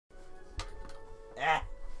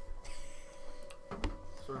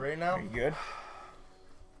ready now? Are you good?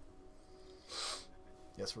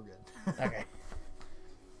 Yes, we're good. Okay.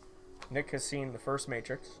 Nick has seen the first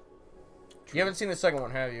Matrix. You haven't seen the second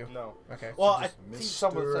one, have you? No. Okay. Well, So I've just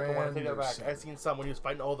seen some of the Mr. second one. I take that back. Anderson. I've seen some when he was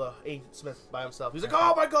fighting all the Agent Smith by himself. He's like,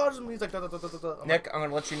 oh my god. He's like, da, da, da, da, da. I'm Nick, I'm going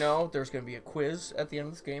to let you know there's going to be a quiz at the end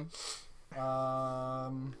of this game.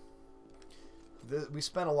 We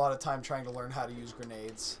spent a lot of time trying to learn how to use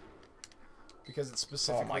grenades because it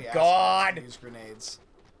specifically Oh my asks you God. how to use grenades.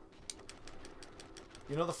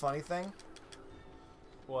 You know the funny thing?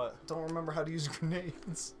 What? Don't remember how to use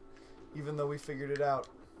grenades, even though we figured it out.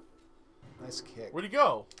 Nice kick. Where'd he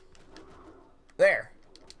go? There.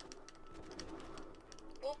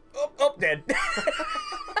 Oh, dead.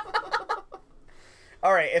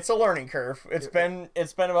 All right, it's a learning curve. It's been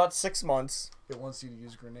about 6 months. It wants you to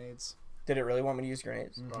use grenades. Did it really want me to use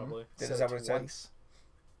grenades? Probably. Is Said that what it said? twice.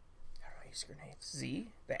 How do I use grenades? Z,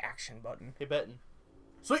 the action button. Hey, Benton.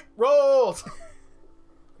 Sweet rolls!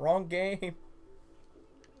 Wrong game.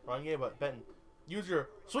 Wrong game, but Benton. Use your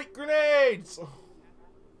sweet grenades!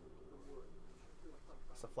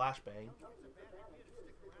 That's a flashbang.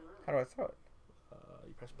 How do I throw it?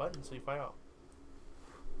 You press button so you find out.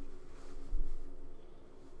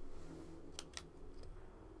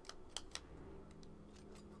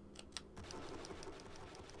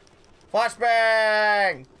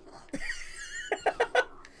 Flashbang!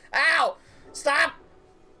 Ow! Stop!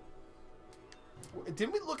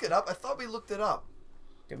 Didn't we look it up? I thought we looked it up.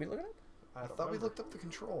 Did we look at it? I don't thought we remember. looked up the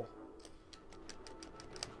control.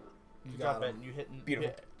 You Good got job, him. Benton. You hit,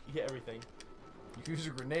 Beautiful. You hit everything. You use a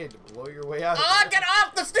grenade to blow your way out of Oh, there. get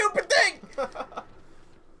off the stupid thing!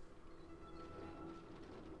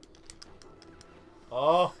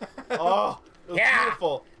 Oh, oh, it was Yeah.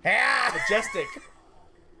 beautiful, Yeah! majestic.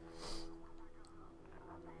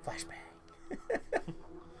 Flashbang.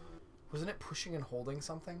 Wasn't it pushing and holding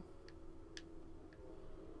something?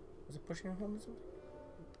 Was it pushing and holding something?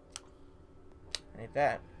 I need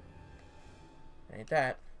that. I need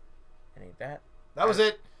that. I need that. That was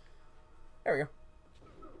it. There we go.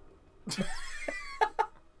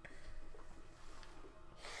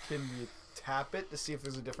 Can you tap it to see if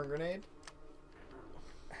there's a different grenade?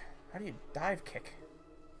 How do you dive kick?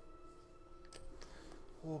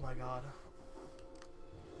 Oh my god.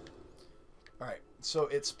 Alright, so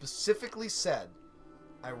it specifically said,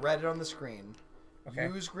 I read it on the screen, Okay.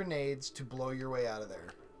 use grenades to blow your way out of there.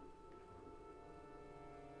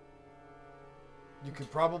 You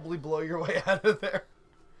could probably blow your way out of there.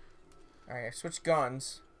 Alright, I switched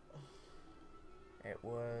guns. It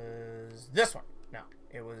was this one. No,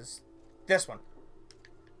 it was this one.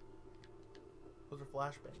 Those are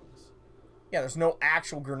flashbangs. Yeah, there's no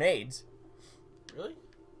actual grenades. Really?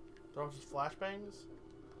 They're all just flashbangs?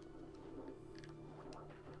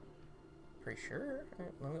 Pretty sure.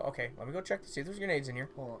 Okay, let me go check to see if there's grenades in here.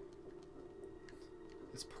 Hold on.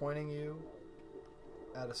 It's pointing you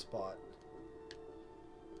at a spot.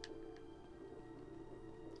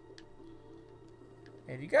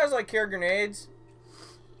 Hey, do you guys like carry grenades?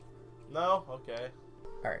 No? Okay.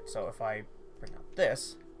 Alright, so if I bring out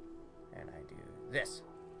this, and I do this,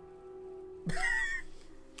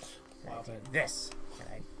 and I do this, and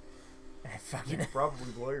I You fucking, could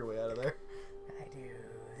probably blow your way out of there. and I do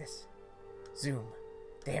this. Zoom.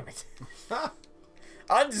 Damn it.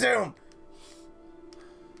 Unzoom!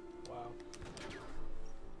 Wow.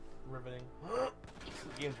 Riveting.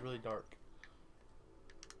 The game's really dark.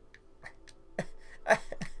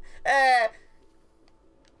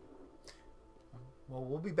 Well,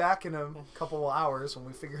 we'll be back in a couple of hours when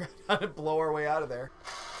we figure out how to blow our way out of there.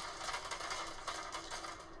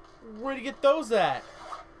 Where'd you get those at?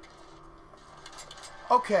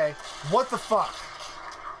 Okay, what the fuck?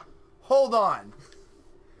 Hold on.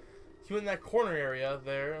 You in that corner area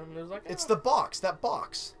there, and there's like... It's the box, that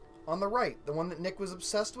box. On the right, the one that Nick was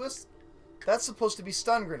obsessed with. That's supposed to be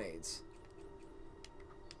stun grenades.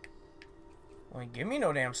 Well, give me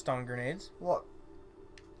no damn stun grenades. Look.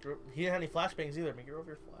 He didn't have any flashbangs either. Make it over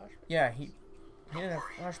your flash. Yeah, he didn't have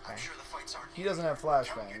flashbang. He doesn't have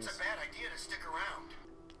flashbangs.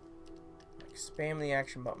 Like, spam the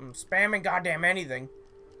action button. Spamming goddamn anything.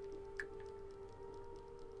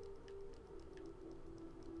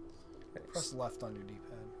 Press left on your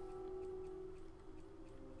D-pad.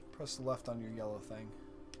 Press left on your yellow thing.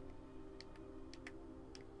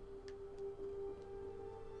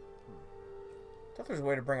 I thought there's a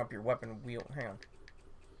way to bring up your weapon wheel. Hang on.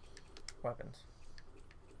 Weapons.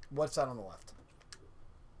 What's that on the left?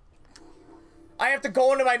 I have to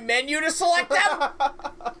go into my menu to select them?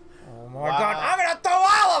 Oh my god. I'm gonna throw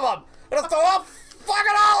all of them! I'm gonna throw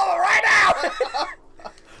fucking all of them right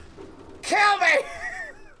now! Kill me!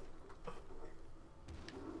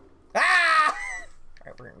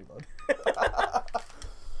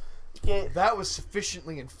 That was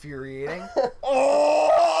sufficiently infuriating.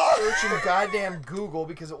 Oh! Searching goddamn Google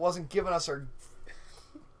because it wasn't giving us our...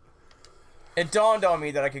 It dawned on me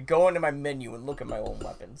that I could go into my menu and look at my own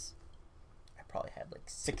weapons. I probably had like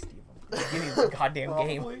 60 of them at the beginning of the goddamn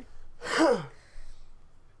game.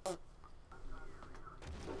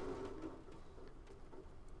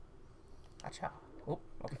 Hacha. Oh,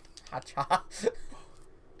 okay. Hacha.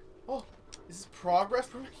 Oh, is this progress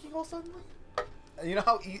we're making all suddenly? You know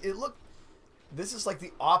how it looked... This is like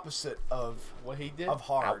the opposite of What he did? of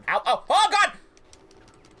hard. Ow, ow, oh god!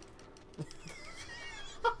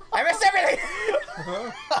 I missed everything!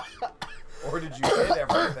 Or did you hit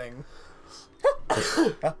everything?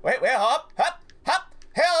 Wait, hop,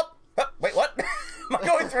 help! Wait, what? Am I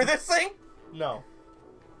going through this thing? No.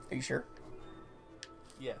 Are you sure?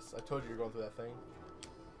 Yes, I told you you're going through that thing.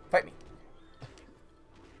 Fight me.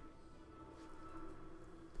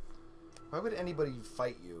 Why would anybody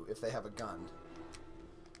fight you if they have a gun?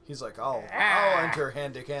 He's like, I'll Ah. enter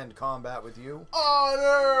hand-to-hand combat with you.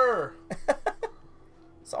 Honor!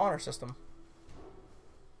 It's the honor system.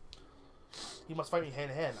 He must fight me hand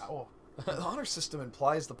to hand. Oh. The honor system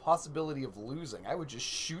implies the possibility of losing. I would just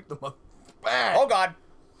shoot them up. Bang! Oh god!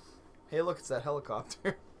 Hey, look, it's that helicopter.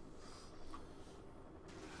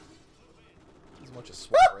 There's a bunch of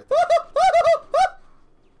sweat right there.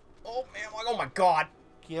 Oh man, I'm like, oh my god!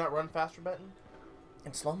 Can you not run faster, Benton?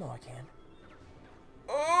 In slow-mo I can.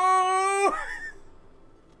 Oh!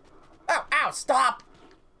 Ow, ow, stop!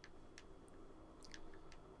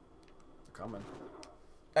 They're coming.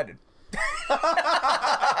 I did.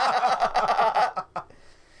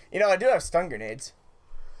 You know, I do have stun grenades.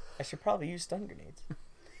 I should probably use stun grenades.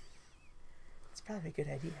 It's probably a good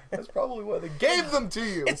idea. That's probably why they gave them to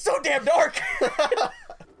you. It's so damn dark!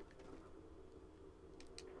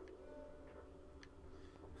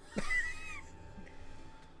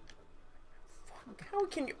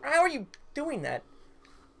 How are you doing that?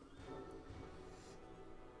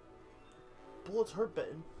 Bullets hurt,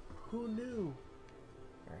 Benton. Who knew?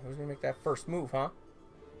 Alright, who's gonna make that first move, huh?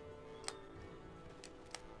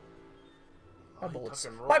 Oh,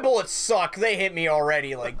 My bullets suck. They hit me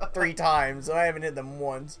already like 3 times, and I haven't hit them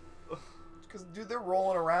once. Because, dude, they're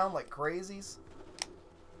rolling around like crazies.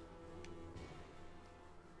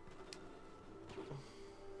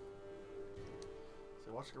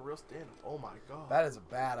 So watch like a real stand. Oh my god. That is a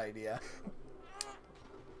bad idea.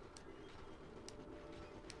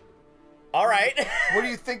 Alright. What do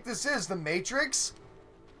you think this is, The Matrix?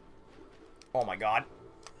 Oh my god.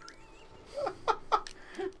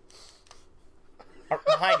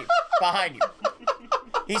 Behind you. Behind you.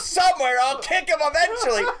 He's somewhere. I'll kick him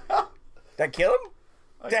eventually. Did I kill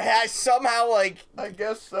him? Did I somehow, like... I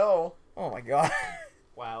guess so. Oh my god.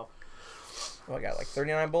 Wow. Oh, I got like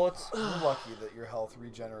 39 bullets. You're lucky that your health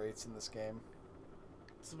regenerates in this game.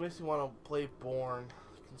 This makes me want to play Born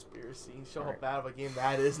Conspiracy and show Right. how bad of a game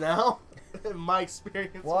that is now. In my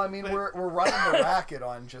experience. Well, I with mean, it. we're running the racket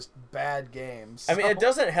on just bad games. I mean, it so-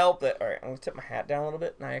 doesn't help that... Alright, I'm going to tip my hat down a little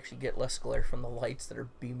bit, and I actually get less glare from the lights that are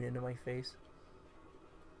beaming into my face.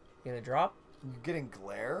 You gonna drop? You're getting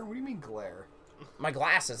glare? What do you mean glare? My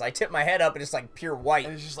glasses. I tip my head up, and it's like pure white.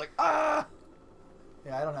 And it's just like, ah!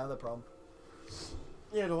 Yeah, I don't have that problem.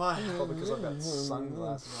 Yeah, do I? Probably because I've got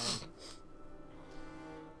sunglasses on.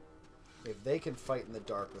 If they can fight in the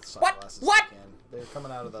dark with sunglasses, What? they can. They're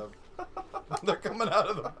coming out of the... They're coming out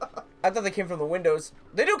of the... I thought they came from the windows.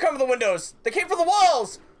 They do come from the windows. They came from the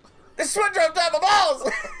walls. This sweat dropped down the walls.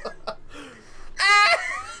 Ah!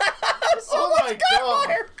 So Oh much my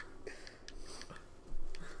gunfire.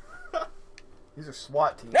 These are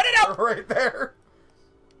SWAT teams. No, no, no! Right there.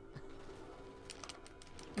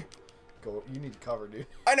 Go. You need cover, dude.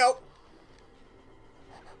 I know.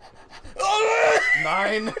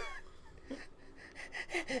 9.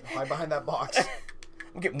 Hide behind that box.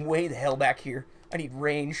 I'm getting way the hell back here. I need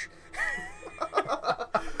range.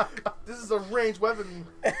 This is a ranged weapon.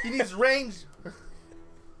 He needs range.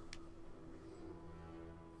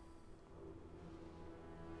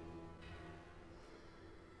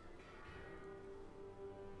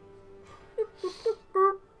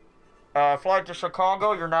 Flight to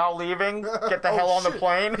Chicago, you're now leaving. Get the Oh, hell on the shit.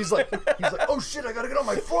 plane. He's like, oh shit, I gotta get on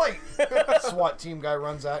my flight. SWAT team guy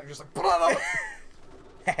runs out. You're just like, blah, blah,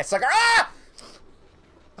 blah. Sucker. Ah!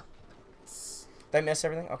 Did I miss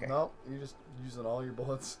everything? Okay. No, you're just using all your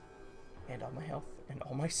bullets. And all my health and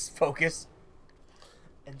all my focus.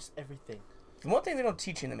 And just everything. The one thing they don't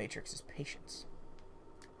teach you in the Matrix is patience.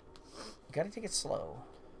 You gotta take it slow.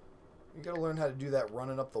 You gotta learn how to do that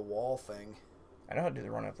running up the wall thing. I know how to do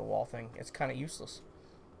the run up the wall thing. It's kind of useless.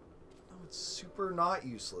 No, it's super not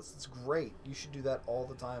useless. It's great. You should do that all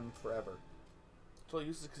the time, forever. It's all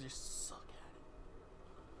useless because you suck at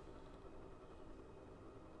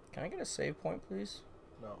it. Can I get a save point, please?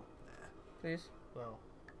 No. Please? No.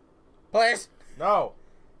 Please! No.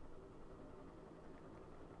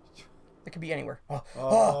 It could be anywhere. Oh,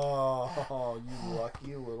 Oh, you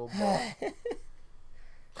lucky little boy.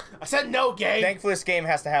 I said no, game. Thankfully, this game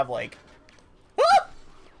has to have, like...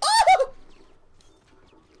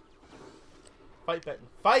 Fight, Benton.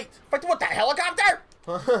 Fight. Fight with the helicopter?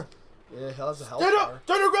 Yeah, how's the hell? Stand up.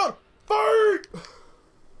 Stand your ground. Fight.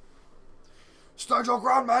 Stand your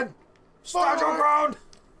ground, man. Stand your ground.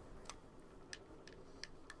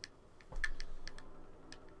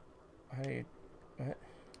 How do you... What?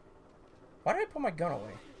 Why did I put my gun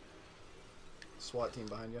away? SWAT team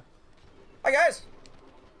behind you. Hi, guys!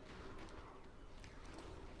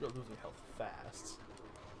 You're losing health fast.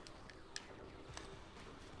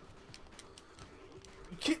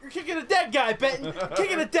 You're kicking a dead guy, Benton. You're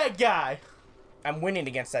kicking a dead guy. I'm winning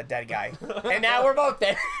against that dead guy. And now we're both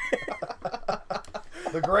dead.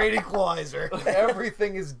 The great equalizer.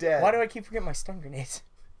 Everything is dead. Why do I keep forgetting my stun grenades?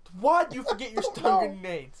 Why do you forget your stun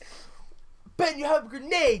grenades? Ben, you have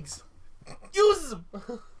grenades. Use them.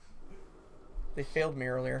 They failed me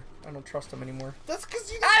earlier. I don't trust them anymore. That's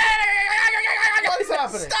because you. What is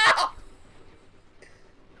happening? Stop!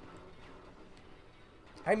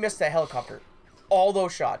 I missed that helicopter. All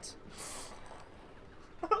those shots.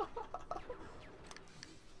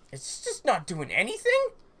 It's just not doing anything?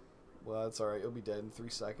 Well, that's alright. You'll be dead in 3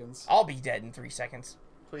 seconds. I'll be dead in 3 seconds.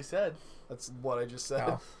 That's what he said. That's what I just said.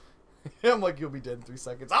 Oh. I'm like, you'll be dead in 3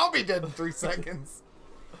 seconds. I'll be dead in 3 seconds.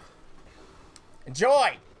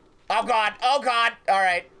 Enjoy! Oh god! Oh god!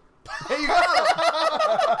 Alright. There you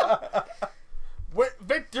go!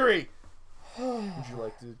 Victory! Would you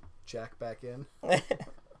like to jack back in?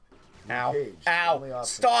 Ow. Cage. Only Ow. option.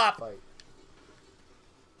 Stop! Fight.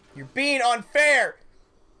 You're being unfair!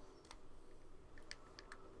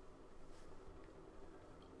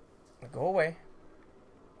 Go away.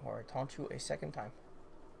 Or I taunt you a second time.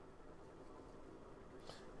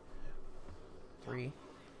 3,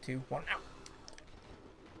 2, 1, out.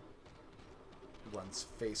 Runs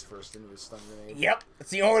face first into his stun grenade. Yep,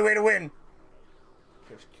 that's the only way to win.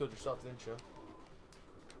 You just killed yourself, didn't you?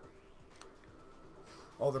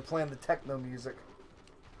 Oh, they're playing the techno music.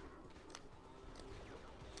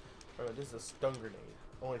 Alright, this is a stun grenade.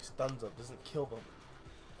 Only stuns them, doesn't kill them.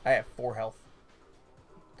 I have 4 health.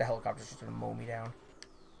 The helicopter's just gonna mow me down.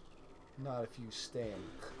 Not if you stay in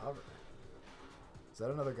cover. Is that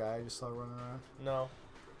another guy I just saw running around? No.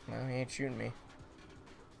 No, he ain't shooting me.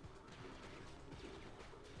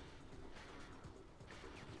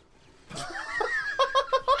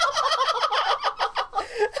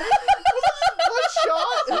 What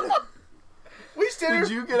shot? We stand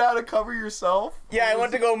Did you get out of cover yourself? Yeah, I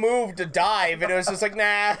went to go move to dive, and it was just like,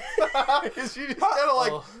 nah. Because you just kind of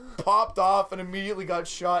like popped off and immediately got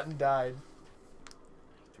shot and died.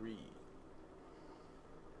 3,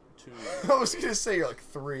 2, I was gonna say you're like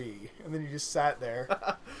 3, and then you just sat there.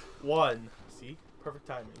 1. See? Perfect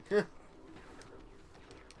timing. Did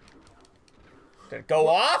it go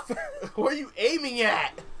off? What are you aiming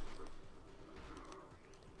at?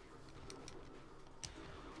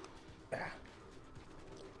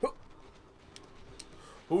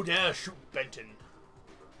 Who dare shoot Benton?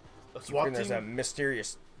 A SWAT And there's a team?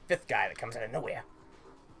 mysterious 5th guy that comes out of nowhere.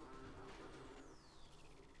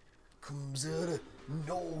 Comes out of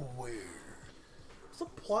nowhere. What's the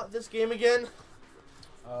plot of this game again?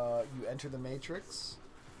 You enter the Matrix.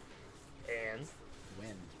 And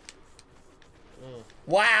Win.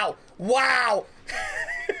 Wow! Wow!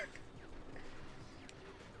 Do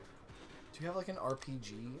you have like an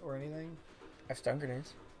RPG or anything? I have stun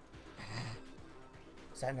grenades.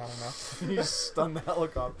 Is that not enough? You just stun the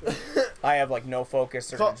helicopter. I have like no focus.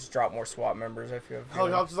 They're So- gonna just drop more SWAT members. I feel.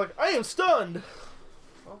 helicopter's like, I am stunned.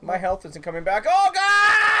 My health isn't coming back. Oh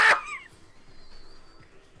god!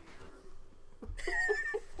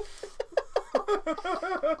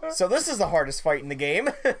 So this is the hardest fight in the game.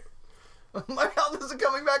 My health isn't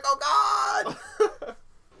coming back. Oh god!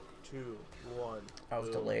 2, 1. I was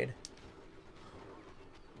boom. delayed.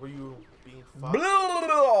 Were you being fought?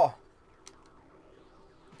 Blah!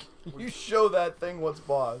 You show that thing what's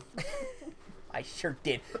boss. I sure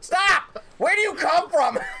did. Stop! Where do you come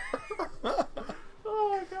from? Oh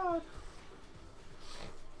my god.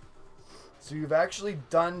 So you've actually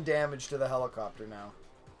done damage to the helicopter now.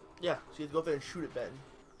 Yeah, so you have to go up there and shoot it, Ben.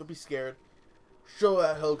 Don't be scared. Show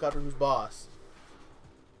that helicopter who's boss.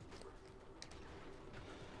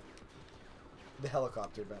 The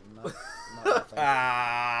helicopter, Benton, not the thing.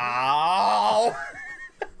 Ow!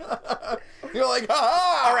 You're like,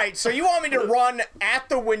 ha! All right, so you want me to run at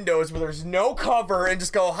the windows where there's no cover and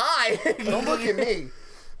just go, hi? Don't look at me.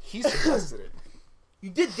 He suggested it. You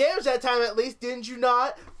did damage that time at least, didn't you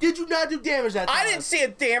not? Did you not do damage that time? I didn't see a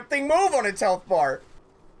damn thing move on its health bar.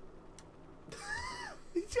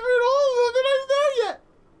 He's got all of them. They're not even there yet.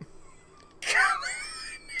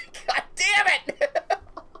 God damn it!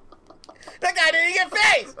 That guy didn't get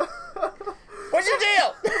phased! What's your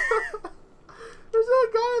deal? There's a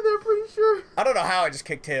guy in there, pretty sure. I don't know how I just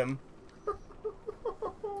kicked him.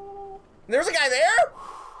 There's a guy there?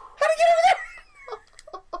 How'd he get over there?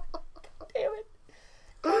 God damn it.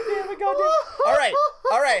 God damn it, god damn it.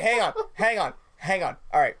 Alright, hang on.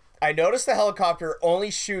 Alright, I noticed the helicopter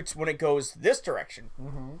only shoots when it goes this direction.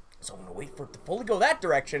 So I'm gonna wait for it to fully go that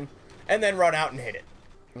direction and then run out and hit it.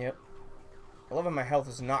 Yep. I love how my health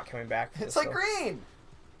is not coming back. It's like green.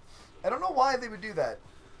 I don't know why they would do that.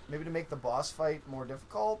 Maybe to make the boss fight more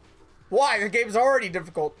difficult? Why? The game's already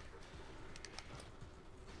difficult.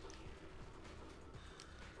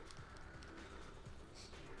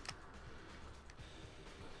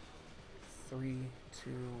 Three, two,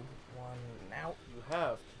 one, now. You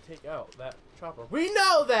have to take out that chopper. We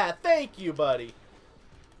know that! Thank you, buddy.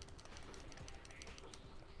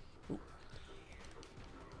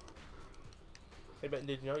 Hey, Ben,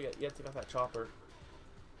 did you know you have to take out that chopper?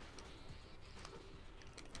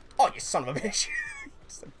 Oh, you son of a bitch.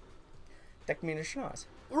 Deck me in a schnoz.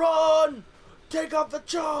 Run! Take out the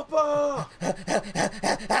chopper!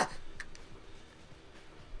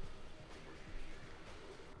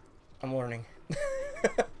 I'm learning.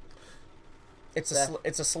 It's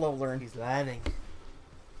a slow learn. He's landing.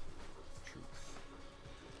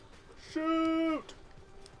 Shoot!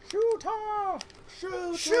 Shoot her!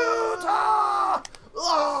 Shoot! Shoot! Ah!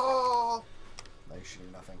 Oh! No, you're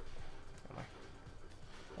shooting nothing.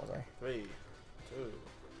 Was I? 3, 2,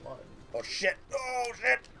 1. Oh shit! Oh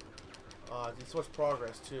shit! It's so much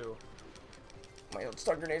progress too. My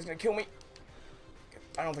stun grenade's gonna kill me.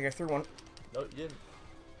 I don't think I threw one. No, you didn't.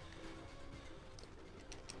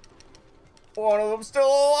 One of them's still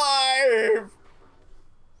alive!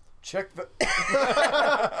 Check the...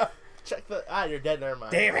 Check the... you're dead, never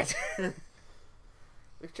mind. Damn it!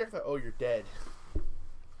 Check the... Oh, you're dead.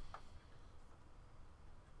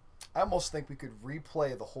 I almost think we could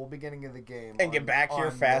replay the whole beginning of the game And get back here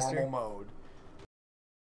faster. Normal mode.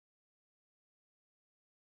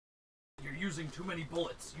 You're using too many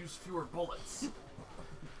bullets. Use fewer bullets.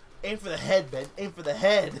 Aim for the head, Ben. Aim for the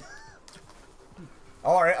head.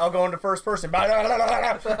 Alright, I'll go into first person. Just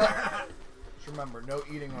remember, no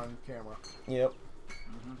eating on camera. Yep.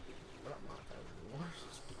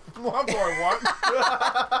 I'm sorry,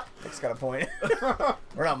 what? Nick's got a point.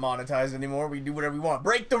 We're not monetized anymore. We do whatever we want.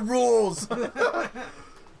 Break the rules! As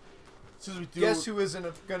soon as we do... Guess who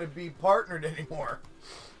isn't going to be partnered anymore?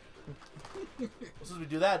 As soon as we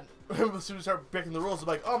do that, as soon as we start breaking the rules, it's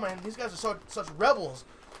like, oh man, these guys are such rebels.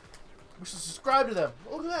 We should subscribe to them.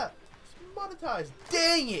 Oh, look at that. It's monetized.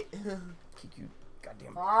 Dang it. Keep you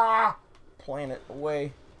goddamn planet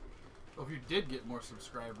away. Well, if you did get more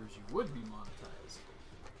subscribers, you would be monetized.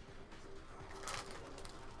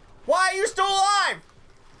 Why are you still alive?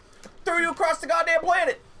 I threw you across the goddamn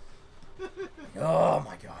planet. Oh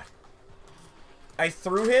my god. I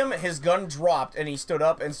threw him, his gun dropped, and he stood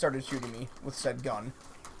up and started shooting me with said gun.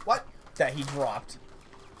 What? That he dropped.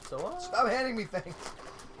 So what? Stop handing me things.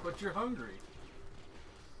 But you're hungry.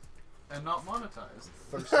 And not monetized.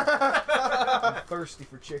 Thirsty. I'm thirsty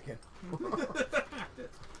for chicken.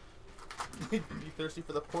 You thirsty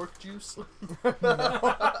for the pork juice?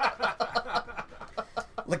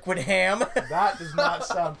 Liquid ham. That does not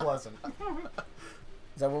sound pleasant.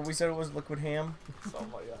 Is that what we said it was? Liquid ham?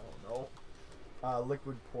 Something like that. I don't know.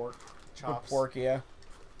 Liquid pork chops. Good pork, yeah.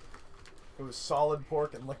 It was solid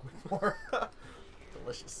pork and liquid pork.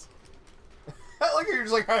 Delicious. I like how you're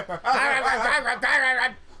just like...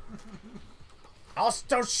 I'll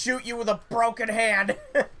still shoot you with a broken hand.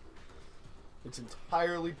 It's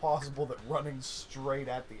entirely possible that running straight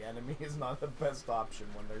at the enemy is not the best option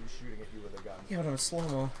when they're shooting at you with a gun. Yeah, but I'm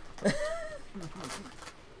slow-mo.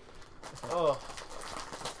 Oh.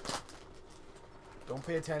 Don't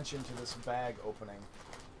pay attention to this bag opening.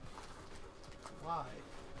 Why?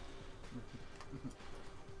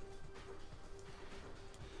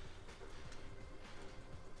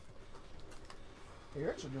 Hey,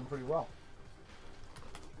 you're actually doing pretty well.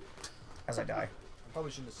 As I die. I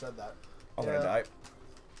probably shouldn't have said that. I'm gonna die.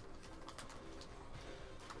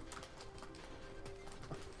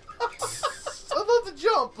 I love the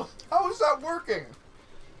jump. How is that working?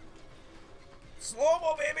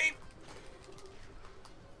 Slow-mo, baby!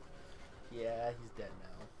 Yeah, he's dead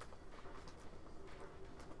now.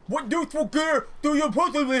 What youthful gear do you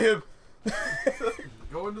put in him?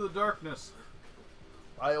 Go into the darkness.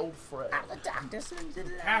 My old friend. The darkness into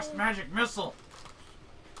the Cast magic missile.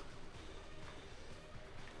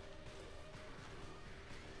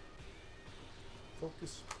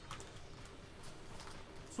 Focus.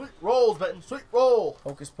 Sweet rolls, Benton. Sweet roll.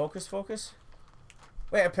 Focus, focus, focus.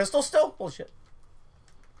 Wait, a pistol still? Bullshit.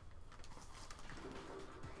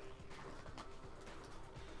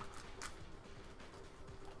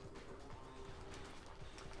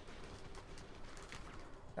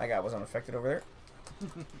 That guy was unaffected over there.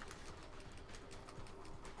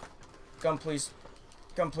 Gun, please.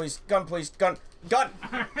 Gun, please. Gun, please. Gun. Gun!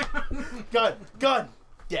 Gun.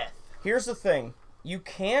 Death. Here's the thing. You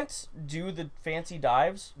can't do the fancy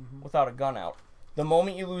dives without a gun out. The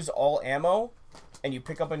moment you lose all ammo and you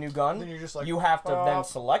pick up a new gun, Then you're just like, you have to then "Pop."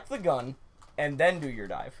 select the gun and then do your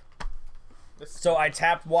dive. This- So I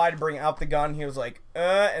tapped Y to bring out the gun. He was like,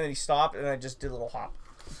 and then he stopped, and I just did a little hop.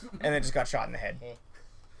 And then just got shot in the head.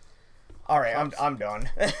 Alright, I'm done.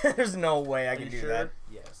 There's no way I Are can you do sure? that.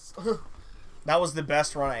 Yes. That was the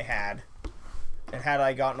best run I had. And had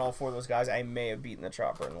I gotten all 4 of those guys, I may have beaten the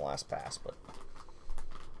chopper in the last pass, but...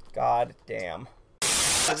 God damn.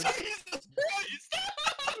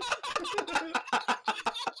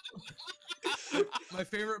 My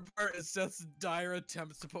favorite part is Seth's dire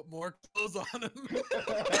attempts to put more clothes on him.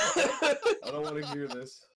 I don't want to hear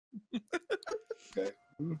this. Okay.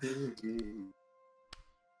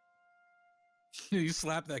 You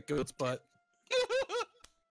slap that goat's butt.